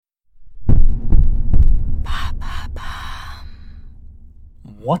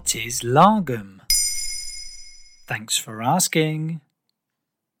What is lagom? Thanks for asking.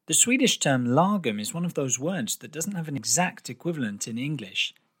 The Swedish term lagom is one of those words that doesn't have an exact equivalent in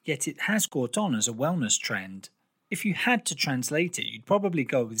English, yet it has caught on as a wellness trend. If you had to translate it, you'd probably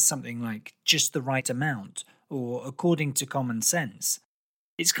go with something like just the right amount or according to common sense.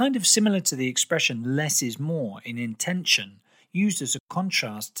 It's kind of similar to the expression less is more in intention, used as a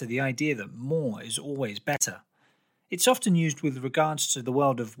contrast to the idea that more is always better. It's often used with regards to the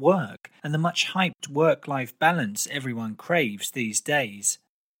world of work and the much hyped work-life balance everyone craves these days.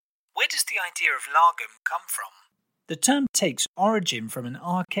 Where does the idea of lagom come from? The term takes origin from an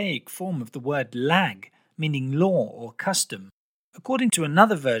archaic form of the word lag, meaning law or custom. According to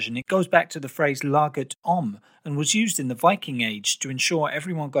another version, it goes back to the phrase laget om and was used in the Viking Age to ensure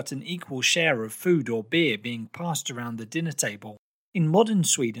everyone got an equal share of food or beer being passed around the dinner table. In modern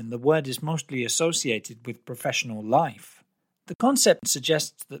Sweden, the word is mostly associated with professional life. The concept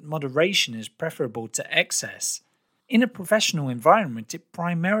suggests that moderation is preferable to excess. In a professional environment, it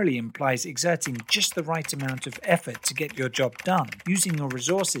primarily implies exerting just the right amount of effort to get your job done, using your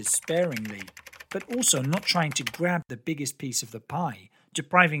resources sparingly, but also not trying to grab the biggest piece of the pie,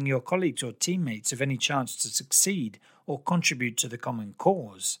 depriving your colleagues or teammates of any chance to succeed or contribute to the common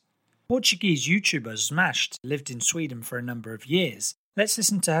cause. Portuguese YouTuber Smashed lived in Sweden for a number of years. Let's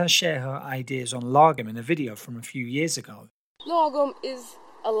listen to her share her ideas on lagom in a video from a few years ago. Lagom is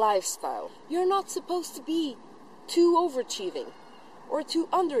a lifestyle. You're not supposed to be too overachieving, or too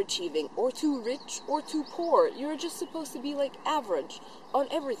underachieving, or too rich, or too poor. You're just supposed to be like average on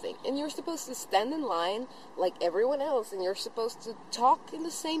everything. And you're supposed to stand in line like everyone else, and you're supposed to talk in the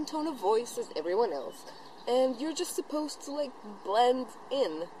same tone of voice as everyone else. And you're just supposed to like blend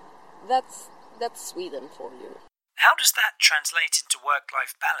in. That's Sweden for you. How does that translate into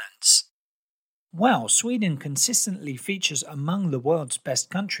work-life balance? Well, Sweden consistently features among the world's best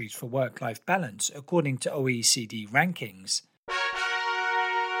countries for work-life balance, according to OECD rankings.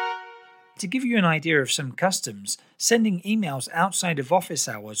 To give you an idea of some customs, sending emails outside of office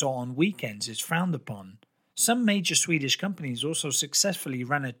hours or on weekends is frowned upon. Some major Swedish companies also successfully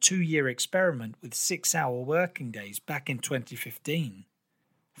ran a 2-year experiment with 6-hour working days back in 2015.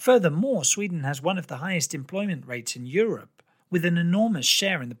 Furthermore, Sweden has one of the highest employment rates in Europe, with an enormous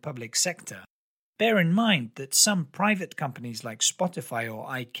share in the public sector. Bear in mind that some private companies like Spotify or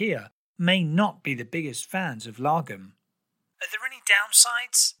IKEA may not be the biggest fans of lagom. Are there any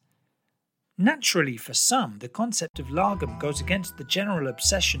downsides? Naturally, for some, the concept of lagom goes against the general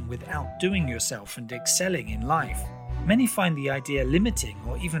obsession with outdoing yourself and excelling in life. Many find the idea limiting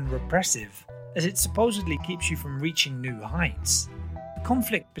or even repressive, as it supposedly keeps you from reaching new heights. The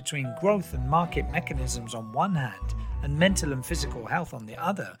conflict between growth and market mechanisms on one hand and mental and physical health on the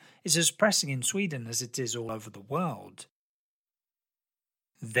other is as pressing in Sweden as it is all over the world.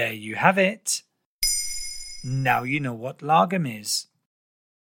 There you have it. Now you know what lagom is.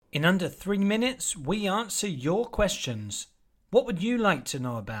 In under 3 minutes, we answer your questions. What would you like to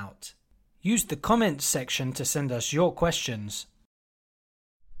know about? Use the comments section to send us your questions.